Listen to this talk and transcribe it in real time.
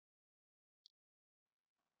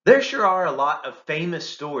There sure are a lot of famous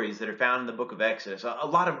stories that are found in the book of Exodus, a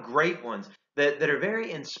lot of great ones that are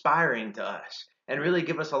very inspiring to us and really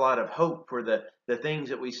give us a lot of hope for the things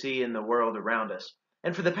that we see in the world around us.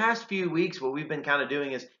 And for the past few weeks, what we've been kind of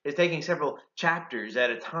doing is taking several chapters at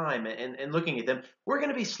a time and looking at them. We're going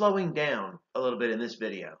to be slowing down a little bit in this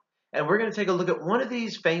video. And we're going to take a look at one of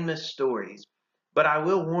these famous stories. But I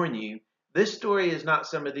will warn you, this story is not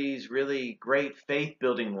some of these really great faith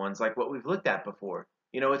building ones like what we've looked at before.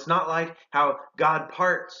 It's not like how God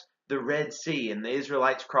parts the Red Sea and the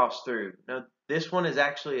Israelites cross through. No, this one is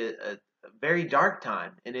actually a very dark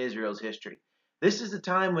time in Israel's history. This is the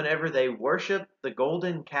time whenever they worship the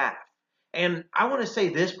golden calf. And I want to say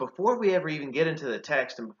this before we ever even get into the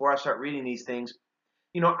text and before I start reading these things.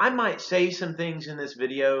 I might say some things in this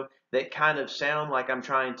video that kind of sound like I'm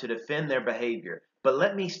trying to defend their behavior. But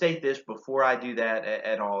let me state this before I do that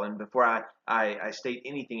at all and before I state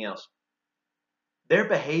anything else. Their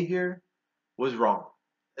behavior was wrong.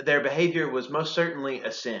 Their behavior was most certainly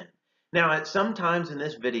a sin. Now, at some times in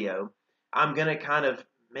this video, I'm going to kind of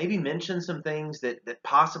maybe mention some things that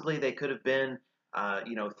possibly they could have been,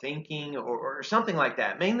 thinking or something like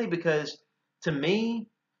that. Mainly because to me,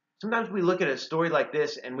 sometimes we look at a story like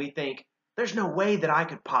this and we think, there's no way that I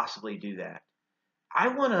could possibly do that. I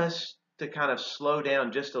want us to kind of slow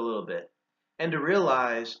down just a little bit and to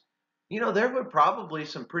realize, there were probably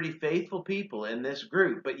some pretty faithful people in this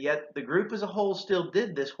group, but yet the group as a whole still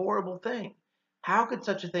did this horrible thing. How could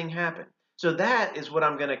such a thing happen? So that is what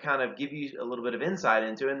I'm going to kind of give you a little bit of insight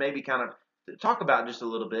into and maybe kind of talk about just a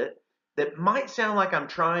little bit. That might sound like I'm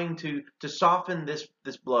trying to soften this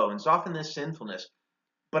blow and soften this sinfulness,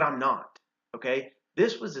 but I'm not. Okay?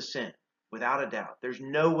 This was a sin, without a doubt. There's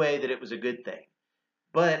no way that it was a good thing.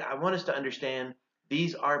 But I want us to understand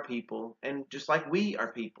these are people, and just like we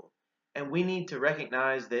are people, and we need to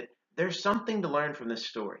recognize that there's something to learn from this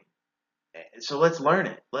story. So let's learn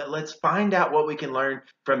it. Let's find out what we can learn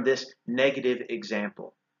from this negative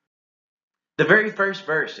example. The very first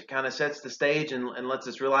verse, it kind of sets the stage and lets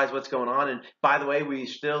us realize what's going on. And by the way, we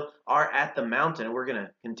still are at the mountain, and we're going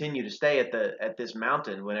to continue to stay at this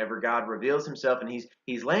mountain whenever God reveals himself, and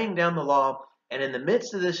he's laying down the law. And in the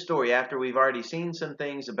midst of this story, after we've already seen some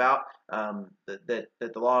things about that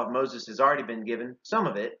the law of Moses has already been given, some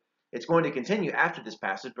of it, it's going to continue after this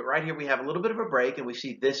passage. But right here we have a little bit of a break, and we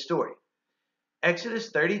see this story.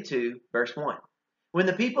 Exodus 32, verse 1. When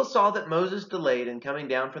the people saw that Moses delayed in coming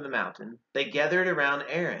down from the mountain, they gathered around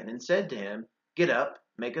Aaron and said to him, "Get up,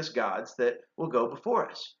 make us gods that will go before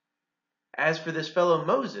us. As for this fellow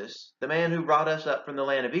Moses, the man who brought us up from the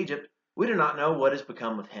land of Egypt, we do not know what has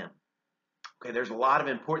become of him." Okay, there's a lot of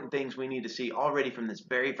important things we need to see already from this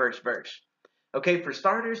very first verse. Okay, for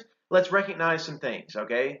starters, let's recognize some things,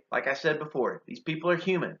 okay? Like I said before, these people are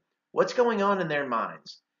human. What's going on in their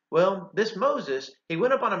minds? Well, this Moses, he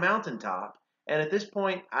went up on a mountaintop, and at this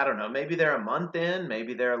point, I don't know, maybe they're a month in,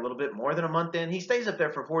 maybe they're a little bit more than a month in. He stays up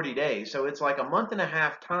there for 40 days, so it's like a month and a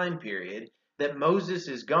half time period that Moses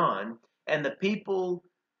is gone, and the people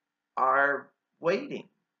are waiting.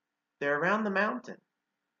 They're around the mountain.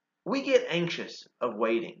 We get anxious of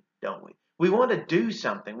waiting, don't we? We want to do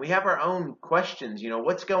something. We have our own questions.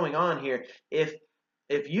 What's going on here?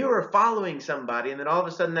 If you are following somebody and then all of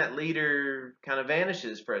a sudden that leader kind of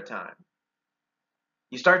vanishes for a time,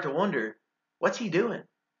 you start to wonder, what's he doing?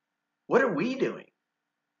 What are we doing?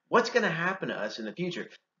 What's going to happen to us in the future?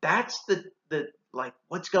 That's the like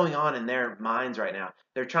what's going on in their minds right now.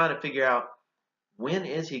 They're trying to figure out, when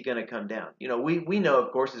is he going to come down? We know,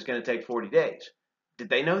 of course, it's going to take 40 days. Did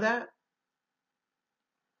they know that?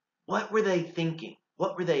 What were they thinking?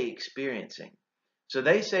 What were they experiencing? So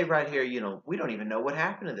they say right here, we don't even know what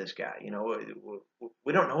happened to this guy.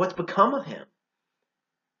 We don't know what's become of him.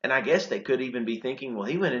 And I guess they could even be thinking, well,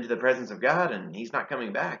 he went into the presence of God and he's not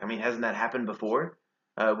coming back. I mean, hasn't that happened before?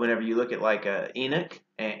 Whenever you look at like Enoch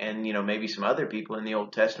and maybe some other people in the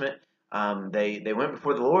Old Testament, they went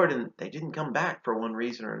before the Lord and they didn't come back for one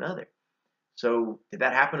reason or another. So did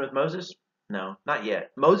that happen with Moses? No, not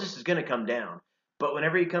yet. Moses is going to come down. But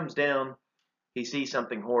whenever he comes down, he sees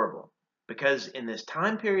something horrible. Because in this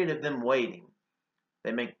time period of them waiting,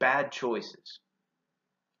 they make bad choices.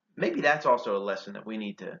 Maybe that's also a lesson that we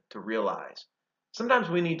need to realize. Sometimes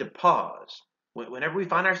we need to pause. Whenever we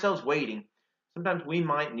find ourselves waiting, sometimes we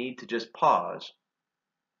might need to just pause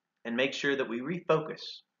and make sure that we refocus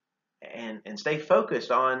and stay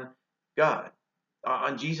focused on God,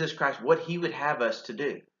 on Jesus Christ, what he would have us to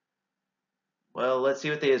do. Well, let's see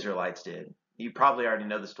what the Israelites did. You probably already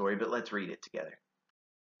know the story, but let's read it together.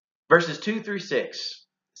 Verses 2 through 6.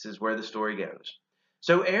 This is where the story goes.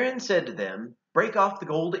 So Aaron said to them, "Break off the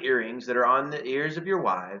gold earrings that are on the ears of your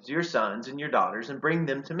wives, your sons, and your daughters, and bring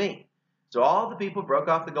them to me." So all the people broke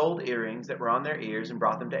off the gold earrings that were on their ears and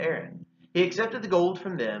brought them to Aaron. He accepted the gold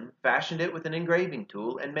from them, fashioned it with an engraving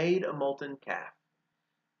tool, and made a molten calf.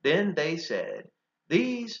 Then they said,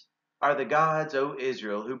 "These are the gods, O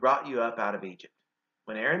Israel, who brought you up out of Egypt."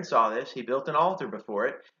 When Aaron saw this, he built an altar before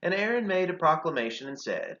it, and Aaron made a proclamation and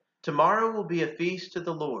said, "Tomorrow will be a feast to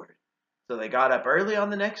the Lord." So they got up early on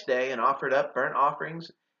the next day and offered up burnt offerings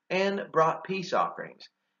and brought peace offerings.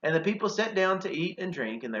 And the people sat down to eat and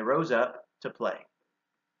drink, and they rose up to play.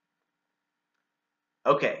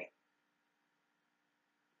 Okay,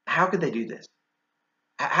 how could they do this?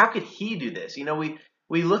 How could he do this?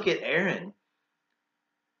 We look at Aaron.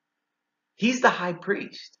 He's the high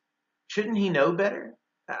priest. Shouldn't he know better?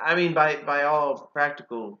 I mean, by all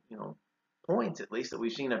practical, points at least that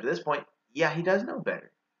we've seen up to this point, yeah, he does know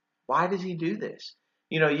better. Why does he do this?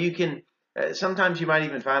 You can sometimes you might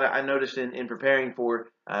even find. I noticed in preparing for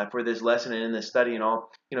this lesson and in this study and all.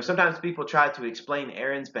 Sometimes people try to explain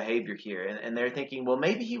Aaron's behavior here, and they're thinking, well,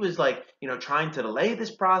 maybe he was like trying to delay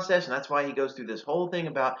this process, and that's why he goes through this whole thing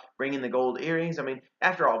about bringing the gold earrings. I mean,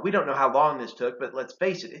 after all, we don't know how long this took, but let's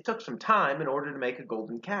face it, it took some time in order to make a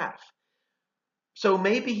golden calf. So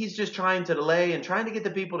maybe he's just trying to delay and trying to get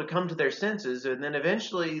the people to come to their senses, and then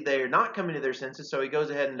eventually they're not coming to their senses, so he goes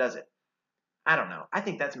ahead and does it. I don't know. I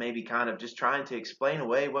think that's maybe kind of just trying to explain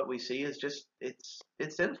away what we see as just it's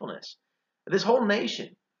sinfulness. This whole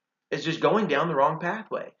nation is just going down the wrong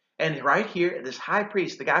pathway. And right here, this high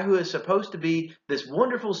priest, the guy who is supposed to be this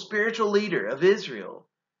wonderful spiritual leader of Israel,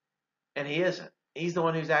 and he isn't. He's the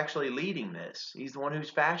one who's actually leading this. He's the one who's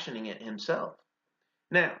fashioning it himself.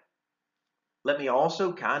 Now, let me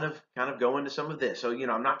also kind of go into some of this. So,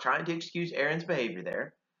 I'm not trying to excuse Aaron's behavior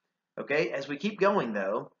there. Okay, as we keep going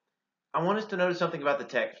though, I want us to notice something about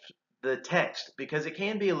the text because it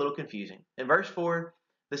can be a little confusing. In verse 4,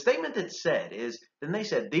 the statement that's said is, "Then they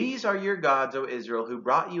said, 'These are your gods, O Israel, who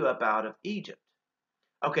brought you up out of Egypt.'"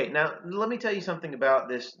 Okay, now let me tell you something about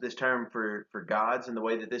this term for gods and the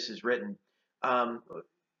way that this is written. Um,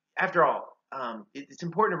 After all, it's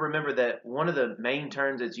important to remember that one of the main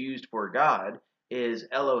terms that's used for God is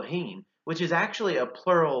Elohim, which is actually a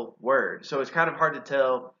plural word. So it's kind of hard to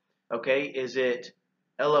tell, okay, is it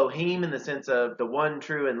Elohim in the sense of the one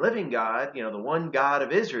true and living God, the one God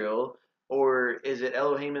of Israel, or is it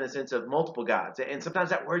Elohim in the sense of multiple gods? And sometimes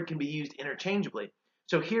that word can be used interchangeably.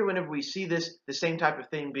 So here, whenever we see the same type of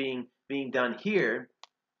thing being done here,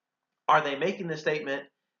 are they making the statement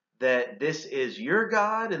that this is your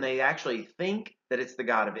God and they actually think that it's the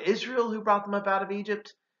God of Israel who brought them up out of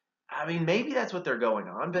Egypt? I mean, maybe that's what they're going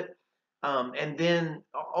on, but and then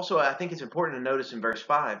also I think it's important to notice in verse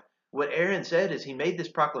 5 what Aaron said is he made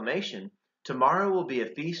this proclamation, "Tomorrow will be a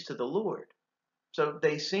feast to the Lord." So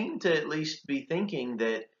they seem to at least be thinking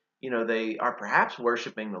that they are perhaps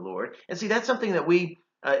worshiping the Lord. And see, that's something that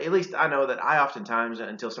at least I know that I oftentimes,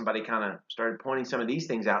 until somebody kind of started pointing some of these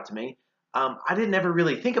things out to me, I didn't ever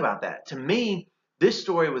really think about that. To me, this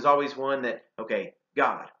story was always one that, okay,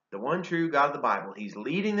 God, the one true God of the Bible, He's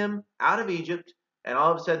leading them out of Egypt, and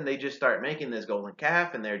all of a sudden they just start making this golden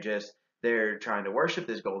calf, and they're trying to worship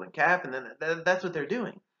this golden calf, and then that's what they're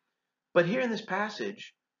doing. But here in this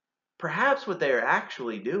passage, perhaps what they are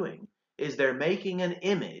actually doing is they're making an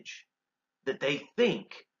image that they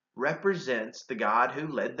think represents the God who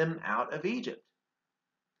led them out of Egypt.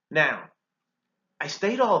 Now, I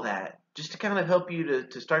state all that just to kind of help you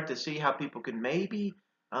to start to see how people could maybe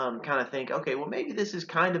kind of think, okay, well, maybe this is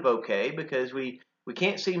kind of okay because we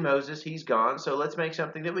can't see Moses, he's gone, so let's make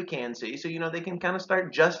something that we can see. So, they can kind of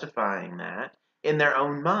start justifying that in their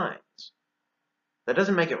own minds. That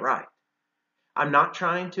doesn't make it right. I'm not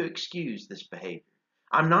trying to excuse this behavior.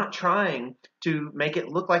 I'm not trying to make it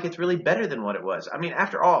look like it's really better than what it was. I mean,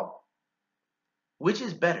 after all, which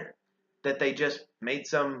is better? That they just made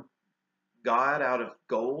some god out of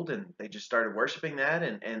gold and they just started worshiping that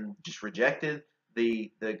and just rejected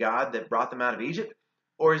the God that brought them out of Egypt?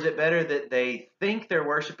 Or is it better that they think they're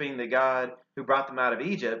worshiping the God who brought them out of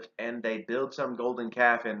Egypt and they build some golden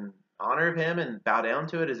calf in honor of him and bow down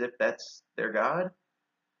to it as if that's their God?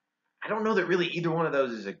 I don't know that really either one of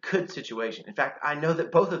those is a good situation. In fact, I know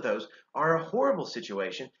that both of those are a horrible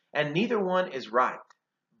situation, and neither one is right.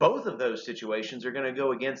 Both of those situations are going to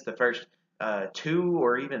go against the first two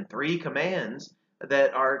or even three commands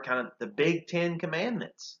that are kind of the big 10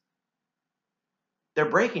 commandments. They're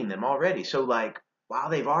breaking them already. So, while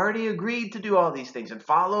they've already agreed to do all these things and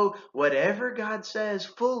follow whatever God says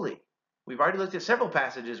fully, we've already looked at several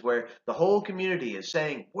passages where the whole community is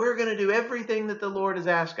saying, we're going to do everything that the Lord has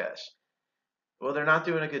asked us. Well, they're not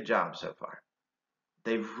doing a good job so far.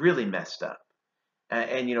 They've really messed up.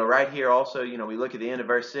 And right here also, we look at the end of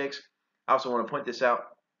verse 6. I also want to point this out.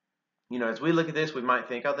 As we look at this, we might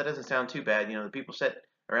think, oh, that doesn't sound too bad. The people sat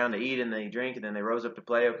around to eat and they drink and then they rose up to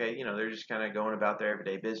play. Okay, they're just kind of going about their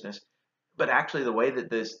everyday business. But actually, the way that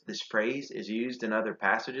this phrase is used in other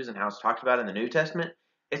passages and how it's talked about in the New Testament,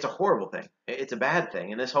 it's a horrible thing. It's a bad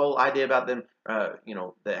thing. And this whole idea about them,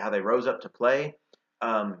 how they rose up to play,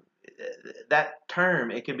 um, that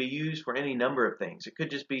term, it can be used for any number of things. It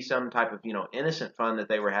could just be some type of, innocent fun that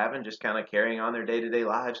they were having, just kind of carrying on their day-to-day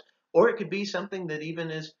lives. Or it could be something that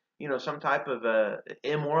even is, some type of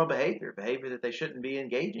immoral behavior that they shouldn't be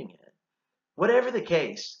engaging in. Whatever the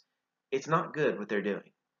case, it's not good what they're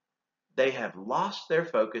doing. They have lost their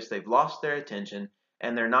focus, they've lost their attention,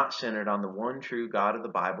 and they're not centered on the one true God of the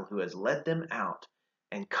Bible who has led them out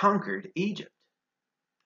and conquered Egypt.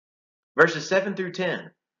 Verses 7 through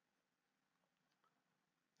 10.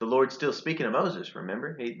 The Lord's still speaking to Moses,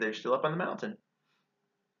 remember? They're still up on the mountain.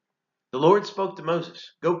 The Lord spoke to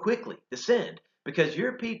Moses, "Go quickly, descend, because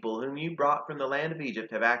your people whom you brought from the land of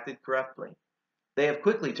Egypt have acted corruptly. They have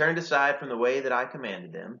quickly turned aside from the way that I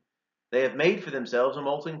commanded them. They have made for themselves a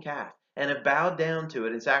molten calf, and have bowed down to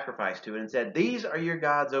it and sacrificed to it, and said, 'These are your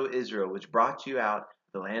gods, O Israel, which brought you out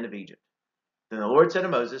of the land of Egypt.' Then the Lord said to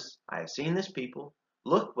Moses, 'I have seen this people.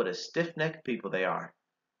 Look what a stiff-necked people they are.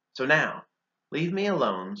 So now, leave me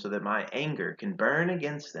alone so that my anger can burn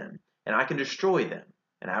against them, and I can destroy them,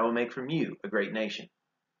 and I will make from you a great nation.'"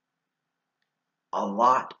 A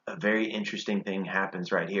lot of very interesting thing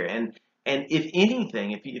happens right here. And if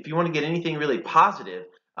anything, if you want to get anything really positive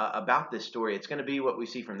about this story, it's going to be what we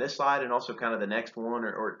see from this slide and also kind of the next one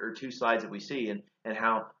or two slides that we see and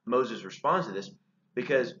how Moses responds to this.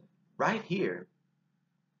 Because right here,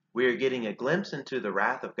 we are getting a glimpse into the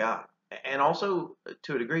wrath of God and also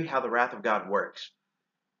to a degree how the wrath of God works.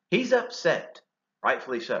 He's upset,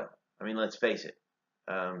 rightfully so. I mean, let's face it.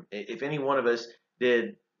 If any one of us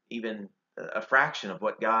did even a fraction of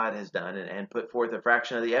what God has done and put forth a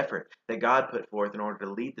fraction of the effort that God put forth in order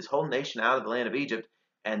to lead this whole nation out of the land of Egypt,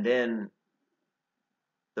 and then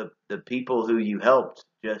the people who you helped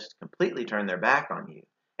just completely turn their back on you.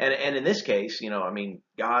 And in this case,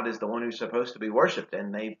 God is the one who's supposed to be worshipped,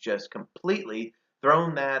 and they've just completely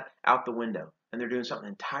thrown that out the window, and they're doing something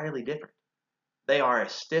entirely different. They are a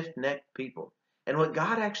stiff-necked people. And what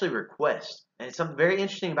God actually requests, and it's something very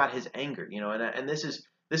interesting about his anger, and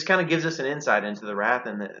this kind of gives us an insight into the wrath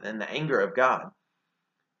and the anger of God.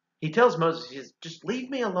 He tells Moses, he says, "Just leave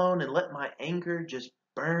me alone and let my anger just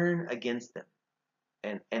burn against them."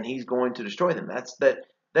 And he's going to destroy them.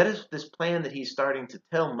 That is this plan that he's starting to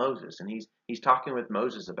tell Moses, and he's talking with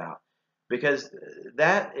Moses about. Because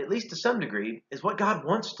that, at least to some degree, is what God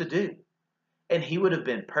wants to do. And he would have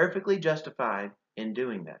been perfectly justified in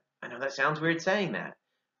doing that. I know that sounds weird saying that,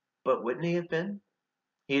 but wouldn't he have been?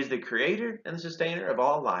 He is the creator and the sustainer of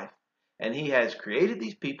all life, and he has created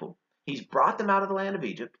these people. He's brought them out of the land of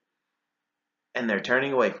Egypt, and they're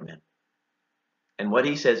turning away from him. And what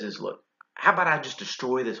he says is, look, how about I just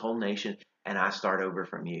destroy this whole nation and I start over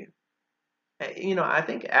from you? I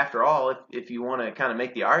think after all, if you want to kind of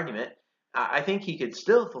make the argument, I think he could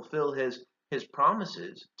still fulfill his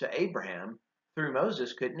promises to Abraham through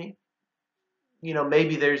Moses, couldn't he?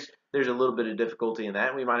 Maybe there's a little bit of difficulty in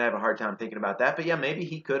that. We might have a hard time thinking about that. But yeah, maybe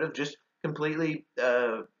he could have just completely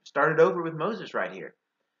started over with Moses right here.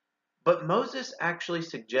 But Moses actually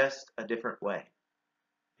suggests a different way,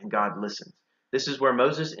 and God listens. This is where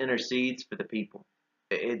Moses intercedes for the people.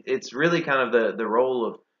 It's really kind of the role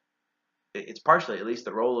of, it's partially at least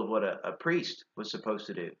the role of what a priest was supposed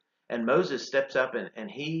to do. And Moses steps up and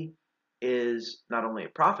he is not only a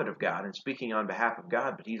prophet of God and speaking on behalf of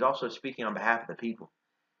God, but he's also speaking on behalf of the people.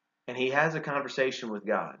 And he has a conversation with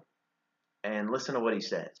God. And listen to what he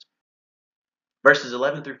says. Verses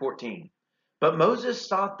 11 through 14. "But Moses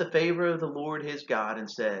sought the favor of the Lord his God and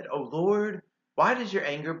said, 'O Lord, why does your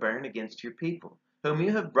anger burn against your people, whom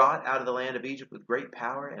you have brought out of the land of Egypt with great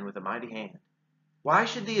power and with a mighty hand? Why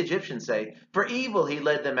should the Egyptians say, for evil he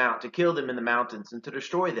led them out to kill them in the mountains and to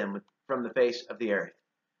destroy them from the face of the earth?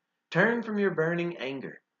 Turn from your burning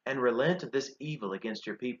anger and relent of this evil against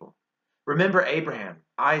your people. Remember Abraham,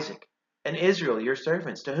 Isaac, and Israel, your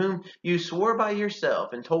servants, to whom you swore by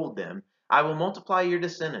yourself and told them, I will multiply your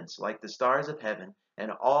descendants like the stars of heaven,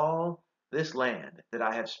 and all this land that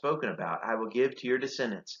I have spoken about I will give to your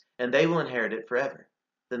descendants, and they will inherit it forever.'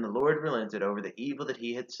 Then the Lord relented over the evil that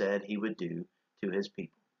he had said he would do to his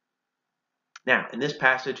people." Now, in this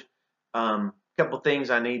passage, a couple things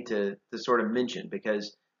I need to sort of mention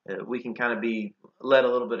because we can kind of be led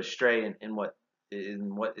a little bit astray in what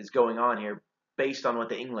is going on here. based on what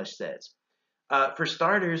the English says. For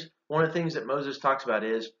starters, one of the things that Moses talks about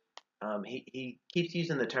is he keeps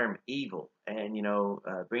using the term evil and,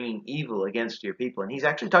 bringing evil against your people. And he's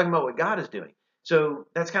actually talking about what God is doing. So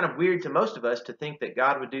that's kind of weird to most of us to think that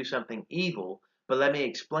God would do something evil. But let me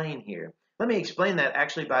explain here. Let me explain that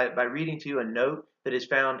actually by reading to you a note that is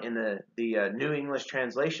found in the New English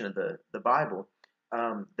translation of the Bible.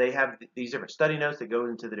 They have these different study notes that go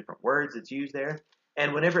into the different words that's used there.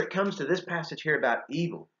 And whenever it comes to this passage here about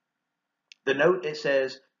evil, the note, it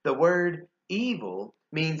says, the word evil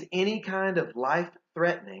means any kind of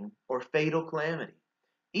life-threatening or fatal calamity.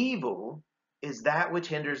 Evil is that which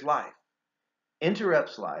hinders life,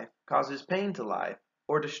 interrupts life, causes pain to life,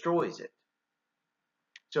 or destroys it.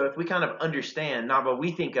 So if we kind of understand not what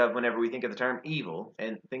we think of whenever we think of the term evil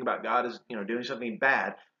and think about God as, doing something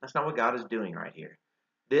bad, that's not what God is doing right here.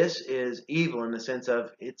 This is evil in the sense of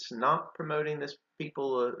it's not promoting this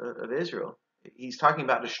people of Israel. He's talking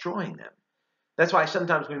about destroying them. That's why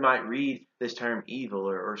sometimes we might read this term evil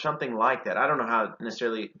or something like that. I don't know how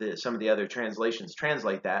necessarily some of the other translations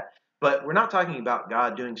translate that, but we're not talking about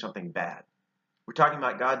God doing something bad. We're talking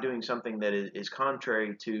about God doing something that is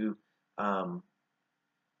contrary to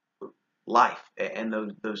life and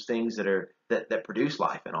those things that produce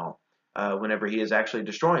life and all. Whenever he is actually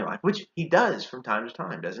destroying life, which he does from time to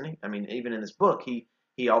time, doesn't he? I mean, even in this book,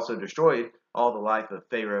 he also destroyed all the life of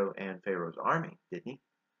Pharaoh and Pharaoh's army, didn't he?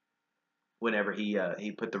 Whenever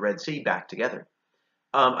he put the Red Sea back together.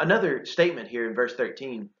 Another statement here in verse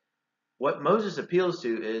 13, what Moses appeals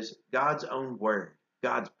to is God's own word,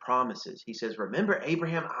 God's promises. He says, remember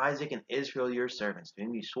Abraham, Isaac, and Israel, your servants, to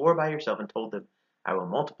whom you swore by yourself and told them, I will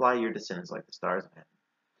multiply your descendants like the stars of heaven.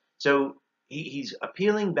 So he's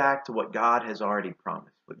appealing back to what God has already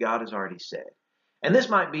promised, what God has already said. And this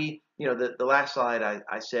might be, the last slide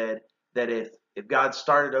I said that if God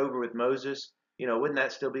started over with Moses, wouldn't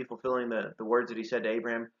that still be fulfilling the words that he said to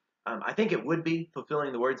Abraham? I think it would be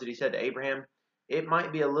fulfilling the words that he said to Abraham. It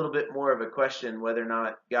might be a little bit more of a question whether or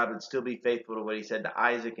not God would still be faithful to what he said to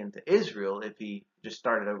Isaac and to Israel if he just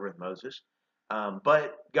started over with Moses.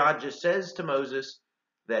 But God just says to Moses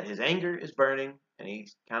that his anger is burning, and he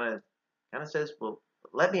kind of says, well,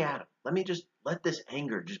 let me at him. Let this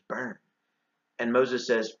anger just burn. And Moses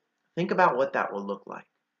says, think about what that will look like.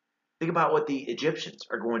 Think about what the Egyptians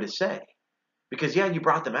are going to say. Because, yeah, you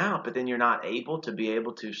brought them out, but then you're not able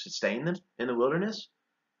to sustain them in the wilderness.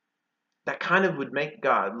 That kind of would make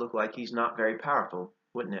God look like he's not very powerful,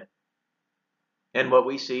 wouldn't it? And what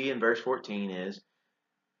we see in verse 14 is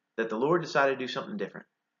that the Lord decided to do something different.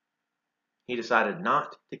 He decided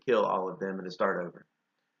not to kill all of them and to start over.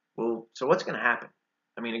 Well, so what's going to happen?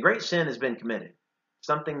 I mean, a great sin has been committed.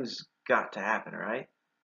 Something's got to happen, right?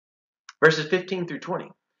 Verses 15 through 20.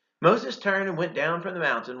 Moses turned and went down from the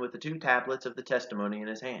mountain with the 2 tablets of the testimony in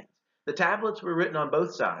his hands. The tablets were written on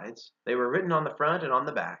both sides. They were written on the front and on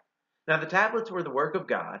the back. Now the tablets were the work of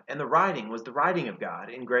God, and the writing was the writing of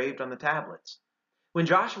God engraved on the tablets. When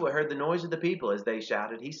Joshua heard the noise of the people as they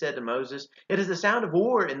shouted, he said to Moses, it is the sound of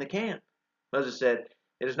war in the camp. Moses said,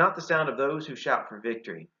 it is not the sound of those who shout for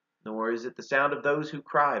victory, nor is it the sound of those who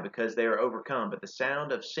cry because they are overcome, but the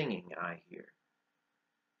sound of singing I hear.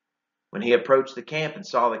 When he approached the camp and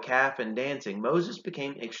saw the calf and dancing, Moses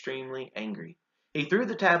became extremely angry. He threw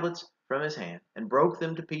the tablets from his hand and broke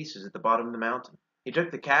them to pieces at the bottom of the mountain. He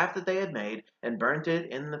took the calf that they had made and burnt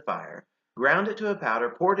it in the fire, ground it to a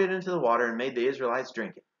powder, poured it into the water, and made the Israelites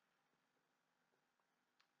drink it.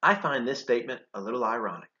 I find this statement a little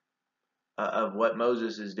ironic of what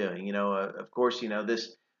Moses is doing. Of course,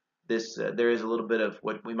 this there is a little bit of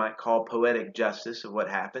what we might call poetic justice of what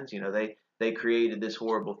happens. They created this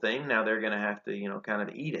horrible thing. Now they're going to have to, kind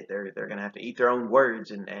of eat it. They're going to have to eat their own words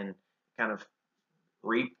and kind of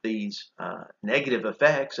reap these negative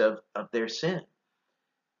effects of their sin.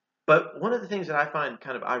 But one of the things that I find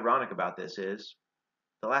kind of ironic about this is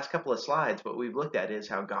the last couple of slides, what we've looked at is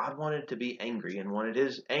how God wanted to be angry and wanted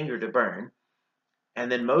his anger to burn. And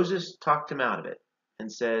then Moses talked him out of it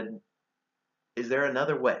and said, is there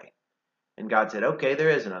another way? And God said, okay, there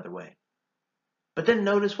is another way. But then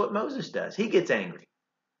notice what Moses does. He gets angry.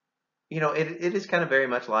 It is kind of very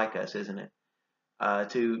much like us, isn't it?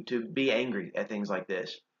 To be angry at things like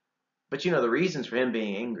this. But the reasons for him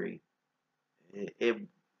being angry,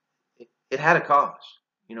 it had a cause.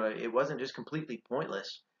 It wasn't just completely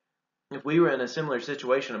pointless. If we were in a similar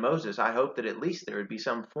situation to Moses, I hope that at least there would be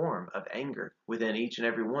some form of anger within each and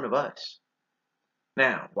every one of us.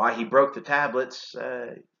 Now, why he broke the tablets,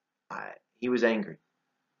 he was angry.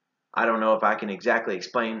 I don't know if I can exactly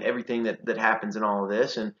explain everything that happens in all of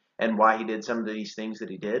this and why he did some of these things that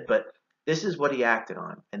he did, but This is what he acted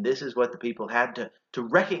on, and this is what the people had to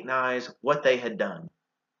recognize what they had done.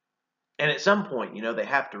 And at some point, they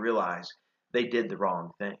have to realize they did the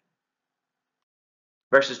wrong thing.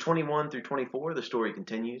 Verses 21 through 24, the story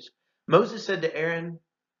continues. Moses said to Aaron,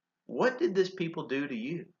 "What did this people do to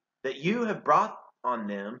you, that you have brought on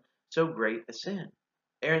them so great a sin?"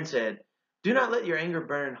 Aaron said, "Do not let your anger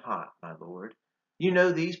burn hot, my lord. You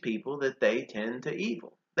know these people, that they tend to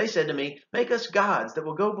evil. They said to me, 'Make us gods that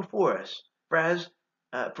will go before us.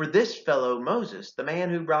 For this fellow Moses, the man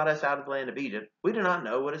who brought us out of the land of Egypt, we do not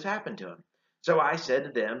know what has happened to him.' So I said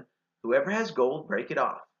to them, 'Whoever has gold, break it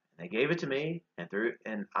off.' And they gave it to me, and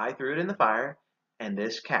I threw it in the fire, and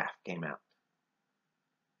this calf came out."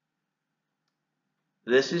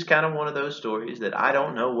 This is kind of one of those stories that I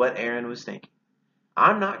don't know what Aaron was thinking.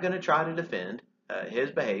 I'm not going to try to defend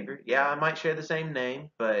his behavior. Yeah, I might share the same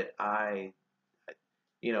name, but apart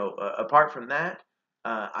from that,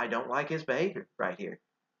 I don't like his behavior right here.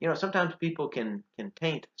 Sometimes people can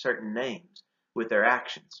taint certain names with their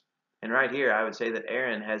actions, and right here, I would say that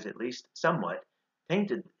Aaron has at least somewhat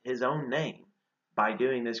tainted his own name by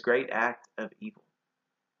doing this great act of evil.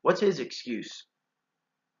 What's his excuse?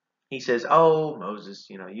 He says, "Oh, Moses,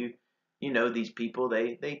 you know these people,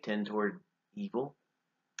 they tend toward evil."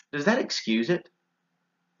 Does that excuse it?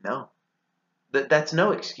 No. That's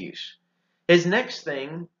no excuse. His next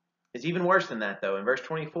thing is even worse than that, though, in verse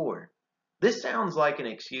 24. This sounds like an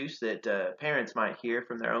excuse that parents might hear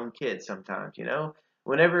from their own kids sometimes,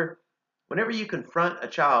 Whenever, whenever you confront a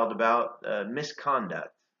child about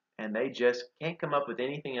misconduct and they just can't come up with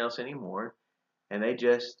anything else anymore, and they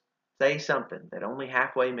just say something that only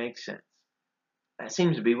halfway makes sense. That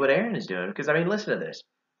seems to be what Aaron is doing, because, listen to this.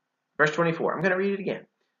 Verse 24. I'm going to read it again.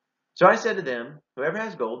 So I said to them, "Whoever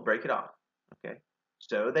has gold, break it off." Okay.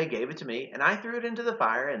 So they gave it to me, and I threw it into the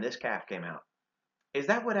fire, and this calf came out. Is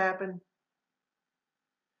that what happened?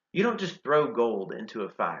 You don't just throw gold into a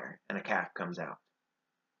fire and a calf comes out.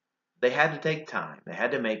 They had to take time. They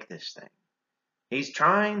had to make this thing. He's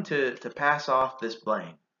trying to pass off this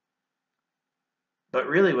blame. But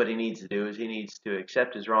really what he needs to do is he needs to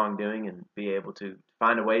accept his wrongdoing and be able to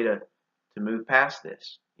find a way to move past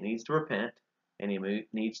this. He needs to repent, and he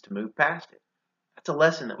needs to move past it. That's a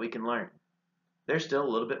lesson that we can learn. There's still a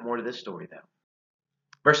little bit more to this story, though.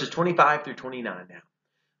 Verses 25 through 29 now.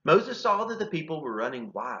 Moses saw that the people were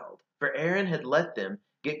running wild, for Aaron had let them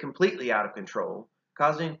get completely out of control,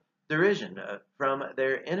 causing derision from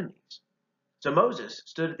their enemies. So Moses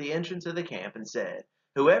stood at the entrance of the camp and said,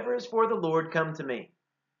 "Whoever is for the Lord, come to me."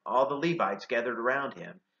 All the Levites gathered around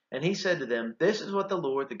him, and he said to them, "This is what the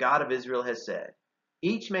Lord, the God of Israel, has said.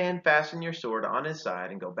 Each man fasten your sword on his side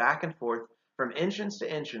and go back and forth from entrance to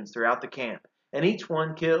entrance throughout the camp, and each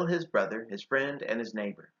one kill his brother, his friend, and his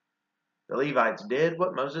neighbor." The Levites did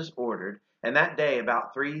what Moses ordered, and that day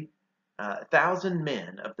about 3,000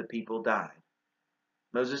 men of the people died.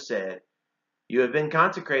 Moses said, "You have been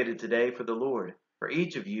consecrated today for the Lord, for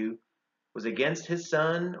each of you was against his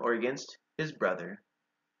son or against his brother,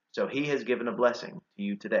 so he has given a blessing to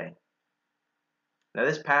you today." Now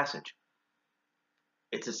this passage,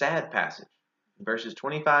 it's a sad passage. In verses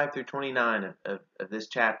 25 through 29 of this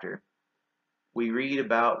chapter, we read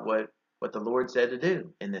about what the Lord said to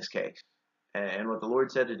do in this case. And what the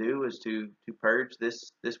Lord said to do was to purge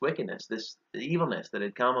this wickedness, this evilness that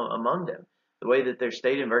had come among them. The way that they're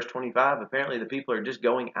stated in verse 25, apparently the people are just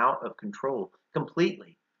going out of control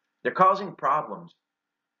completely. They're causing problems,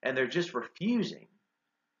 and they're just refusing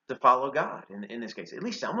to follow God in this case. At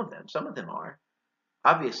least some of them. Some of them are.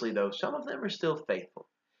 Obviously, though, some of them are still faithful.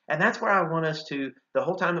 And that's where I want us to, the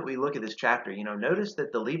whole time that we look at this chapter, notice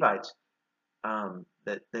that the Levites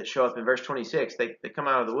that show up in verse 26, they come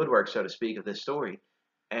out of the woodwork, so to speak, of this story,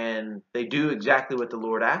 and they do exactly what the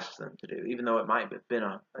Lord asks them to do. Even though it might have been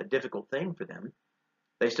a difficult thing for them,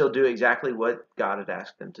 they still do exactly what God had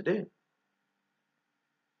asked them to do.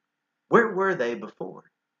 Where were they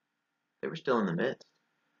before? They were still in the midst.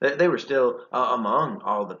 They were still among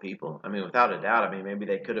all the people. Without a doubt, maybe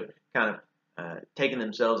they could have kind of taken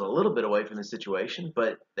themselves a little bit away from the situation,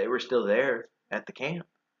 but they were still there at the camp.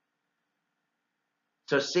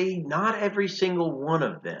 So see, not every single one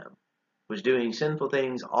of them was doing sinful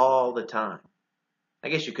things all the time. I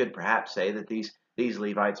guess you could perhaps say that these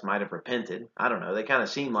Levites might have repented. I don't know. They kind of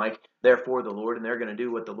seem like they're for the Lord and they're going to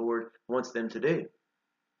do what the Lord wants them to do.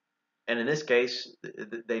 And in this case,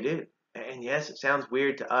 they do. And yes, it sounds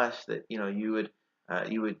weird to us that you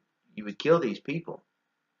would kill these people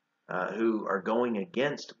who are going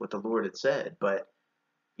against what the Lord had said. But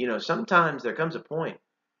sometimes there comes a point.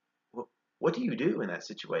 What do you do in that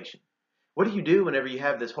situation? What do you do whenever you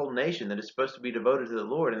have this whole nation that is supposed to be devoted to the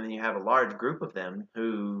Lord, and then you have a large group of them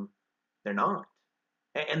who they're not?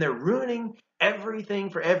 And they're ruining everything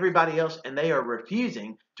for everybody else, and they are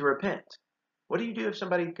refusing to repent. What do you do if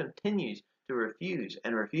somebody continues to refuse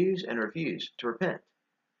and refuse and refuse to repent?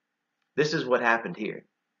 This is what happened here.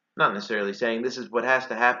 Not necessarily saying this is what has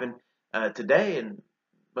to happen today, and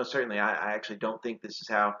most certainly I actually don't think this is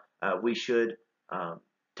how we should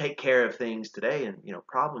take care of things today and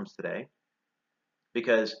problems today,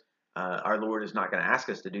 because our Lord is not going to ask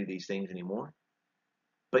us to do these things anymore.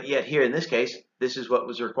 But yet here in this case, this is what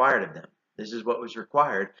was required of them. This is what was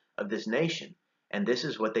required of this nation, and this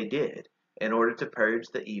is what they did in order to purge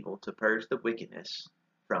the evil, to purge the wickedness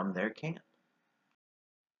from their camp.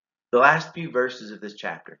 The last few verses of this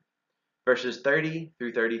chapter, verses 30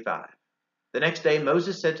 through 35. The next day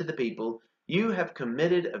Moses said to the people, "You have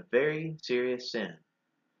committed a very serious sin.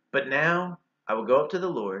 But now I will go up to the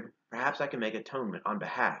Lord. Perhaps I can make atonement on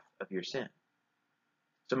behalf of your sin."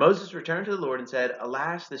 So Moses returned to the Lord and said,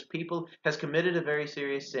 "Alas, this people has committed a very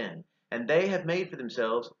serious sin, and they have made for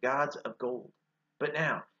themselves gods of gold. But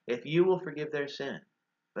now, if you will forgive their sin,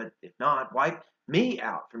 but if not, wipe me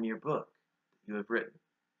out from your book that you have written."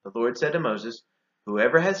 The Lord said to Moses,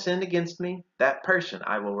 "Whoever has sinned against me, that person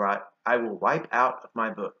I will wipe out of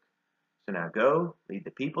my book. So now go, lead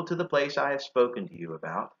the people to the place I have spoken to you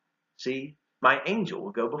about. See, my angel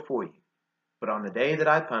will go before you. But on the day that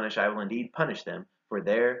I punish, I will indeed punish them for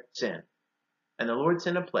their sin." And the Lord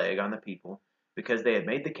sent a plague on the people because they had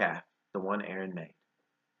made the calf, the one Aaron made.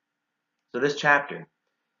 So this chapter,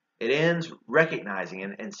 it ends recognizing,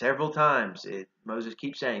 and several times Moses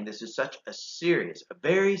keeps saying, this is such a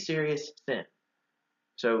very serious sin.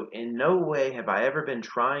 So in no way have I ever been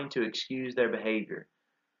trying to excuse their behavior.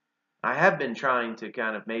 I have been trying to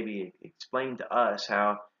kind of maybe explain to us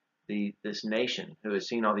how this nation who has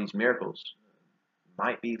seen all these miracles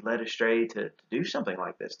might be led astray to do something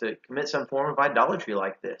like this, to commit some form of idolatry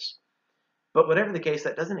like this. But whatever the case,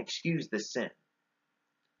 that doesn't excuse this sin.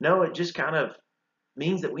 No, it just kind of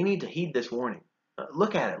means that we need to heed this warning.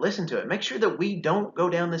 Look at it, listen to it, make sure that we don't go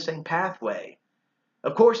down the same pathway.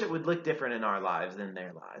 Of course, it would look different in our lives than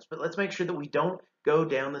their lives, but let's make sure that we don't go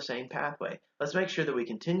down the same pathway. Let's make sure that we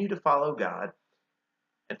continue to follow God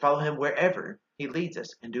and follow Him wherever He leads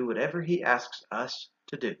us and do whatever He asks us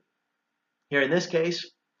to do. Here in this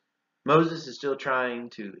case, Moses is still trying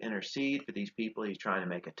to intercede for these people. He's trying to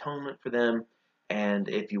make atonement for them. And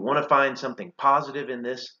if you want to find something positive in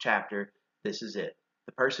this chapter, this is it.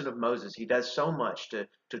 The person of Moses, he does so much to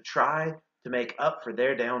try to make up for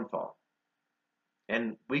their downfall.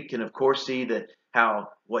 And we can, of course, see that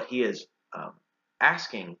what he is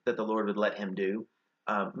asking that the Lord would let him do.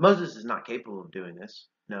 Moses is not capable of doing this.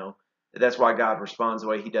 No. That's why God responds the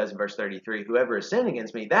way He does in verse 33. "Whoever has sinned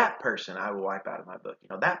against me, that person I will wipe out of my book."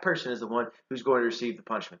 That person is the one who's going to receive the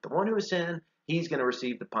punishment. The one who has sinned, he's going to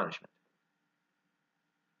receive the punishment.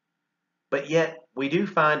 But yet, we do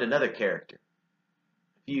find another character.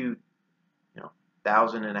 A few,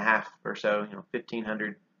 1,500 or so,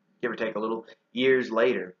 1,500, give or take a little, years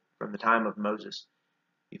later from the time of Moses,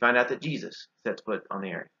 you find out that Jesus sets foot on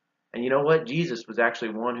the earth. And you know what? Jesus was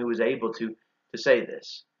actually one who was able to say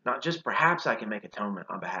this. Not just perhaps I can make atonement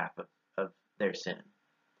on behalf of their sin.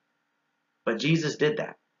 But Jesus did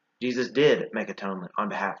that. Jesus did make atonement on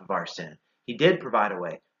behalf of our sin. He did provide a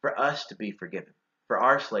way for us to be forgiven, for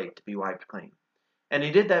our slate to be wiped clean. And He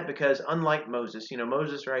did that because unlike Moses,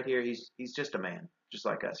 Moses right here, he's just a man, just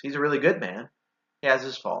like us. He's a really good man. He has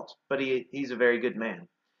his faults, but he's a very good man.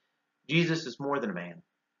 Jesus is more than a man.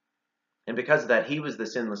 And because of that, He was the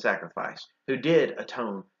sinless sacrifice who did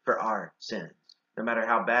atone for our sins. No matter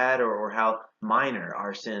how bad or how minor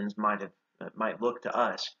our sins might look to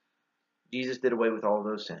us, Jesus did away with all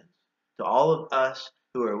those sins. To all of us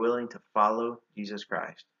who are willing to follow Jesus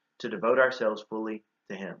Christ, to devote ourselves fully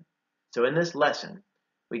to Him. So in this lesson,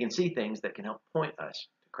 we can see things that can help point us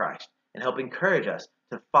to Christ and help encourage us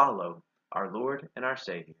to follow our Lord and our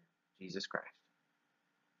Savior, Jesus Christ.